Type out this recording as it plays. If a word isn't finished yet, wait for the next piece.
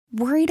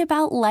Worried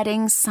about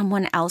letting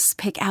someone else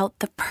pick out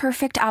the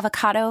perfect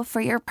avocado for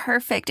your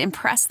perfect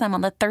impress them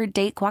on the third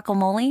date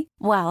guacamole?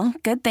 Well,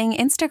 good thing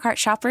Instacart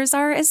shoppers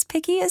are as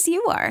picky as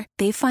you are.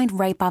 They find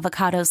ripe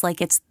avocados like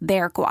it's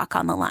their guac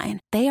on the line.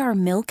 They are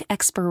milk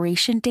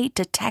expiration date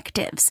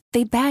detectives.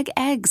 They bag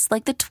eggs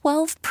like the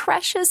 12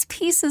 precious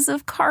pieces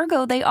of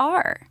cargo they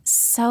are.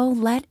 So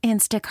let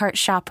Instacart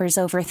shoppers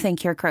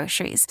overthink your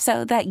groceries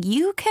so that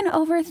you can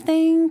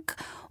overthink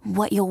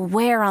what you'll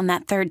wear on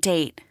that third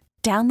date.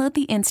 Download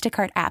the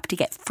Instacart app to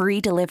get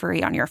free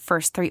delivery on your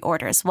first 3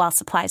 orders while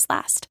supplies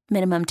last.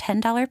 Minimum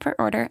 $10 per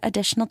order.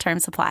 Additional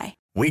terms apply.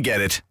 We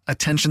get it.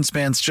 Attention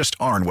spans just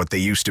aren't what they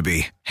used to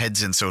be.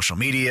 Heads in social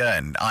media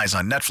and eyes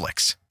on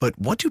Netflix. But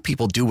what do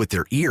people do with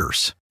their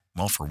ears?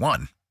 Well, for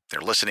one, they're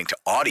listening to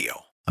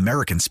audio.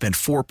 Americans spend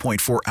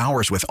 4.4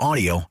 hours with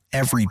audio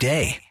every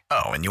day.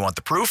 Oh, and you want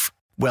the proof?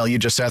 Well, you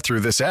just sat through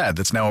this ad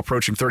that's now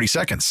approaching 30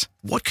 seconds.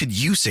 What could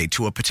you say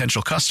to a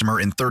potential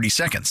customer in 30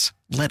 seconds?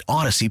 Let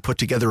Odyssey put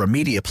together a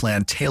media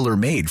plan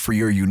tailor-made for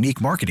your unique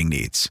marketing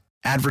needs.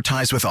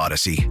 Advertise with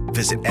Odyssey.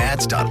 Visit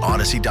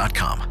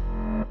ads.odyssey.com.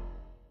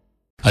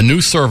 A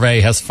new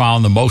survey has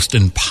found the most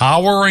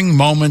empowering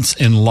moments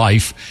in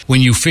life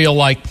when you feel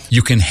like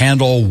you can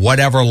handle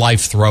whatever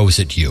life throws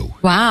at you.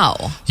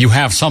 Wow. You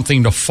have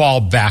something to fall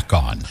back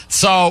on.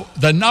 So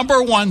the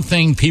number one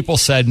thing people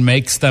said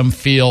makes them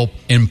feel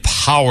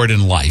empowered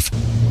in life: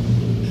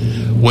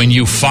 when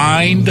you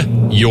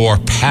find your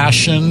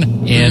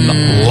passion in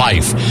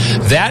life.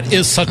 That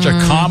is such a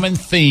common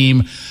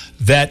theme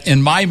that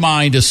in my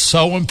mind is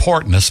so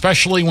important,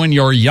 especially when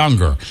you're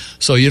younger,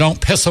 so you don't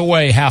piss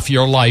away half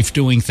your life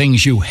doing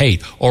things you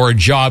hate or a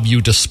job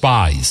you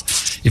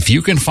despise. If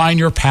you can find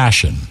your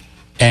passion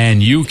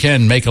and you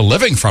can make a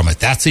living from it,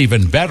 that's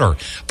even better.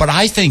 But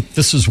I think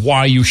this is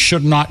why you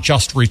should not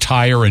just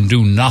retire and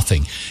do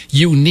nothing.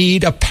 You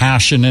need a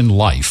passion in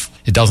life.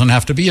 It doesn't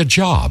have to be a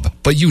job,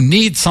 but you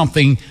need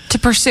something to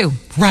pursue.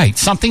 Right,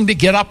 something to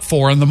get up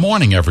for in the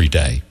morning every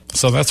day.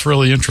 So that's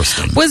really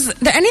interesting. Was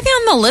there anything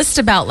on the list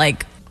about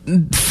like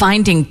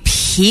finding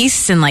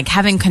peace and like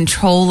having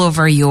control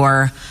over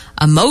your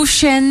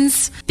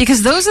emotions?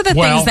 Because those are the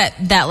things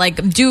that like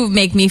do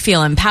make me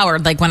feel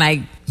empowered. Like when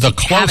I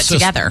have it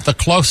together. The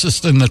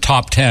closest in the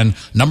top 10,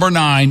 number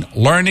 9,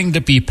 learning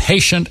to be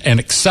patient and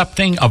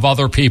accepting of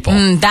other people.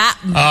 That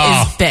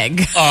is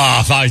big.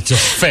 I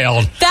just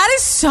failed. That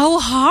is so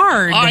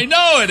hard. I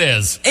know it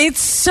is.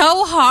 It's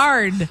so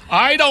hard.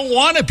 I don't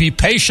want to be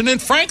patient,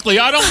 and frankly,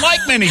 I don't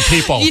like many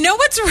people. You know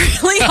what's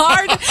really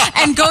hard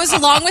and goes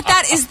along with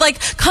that is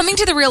like coming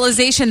to the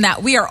realization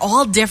that we are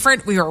all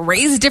different. We were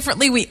raised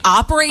differently. We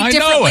operate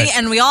differently,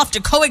 and we all have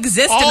to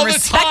coexist all and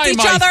respect each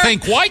other. All the time I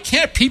think, why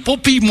can't people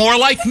be more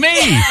like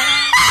me?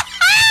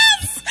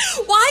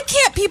 Why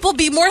can't people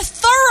be more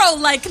thorough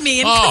like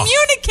me and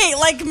communicate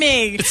like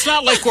me? It's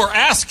not like we're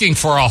asking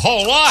for a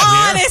whole lot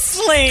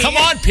Honestly. Here. Come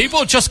on,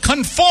 people, just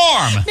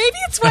conform. Maybe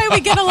it's why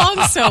we get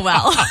along so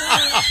well.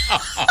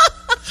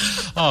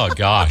 Oh,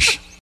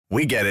 gosh.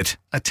 We get it.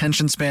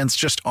 Attention spans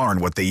just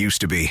aren't what they used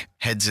to be.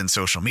 Heads in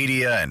social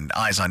media and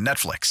eyes on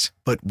Netflix.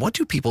 But what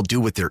do people do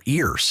with their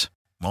ears?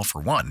 Well,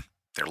 for one,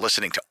 they're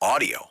listening to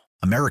audio.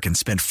 Americans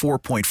spend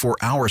 4.4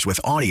 hours with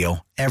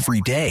audio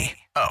every day.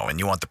 Oh, and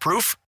you want the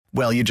proof?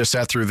 Well, you just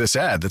sat through this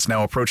ad that's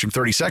now approaching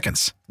 30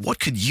 seconds. What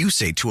could you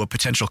say to a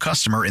potential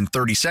customer in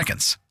 30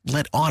 seconds?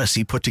 Let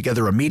Odyssey put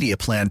together a media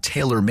plan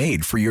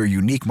tailor-made for your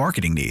unique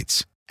marketing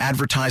needs.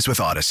 Advertise with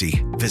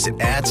Odyssey. Visit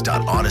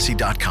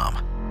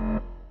ads.odyssey.com.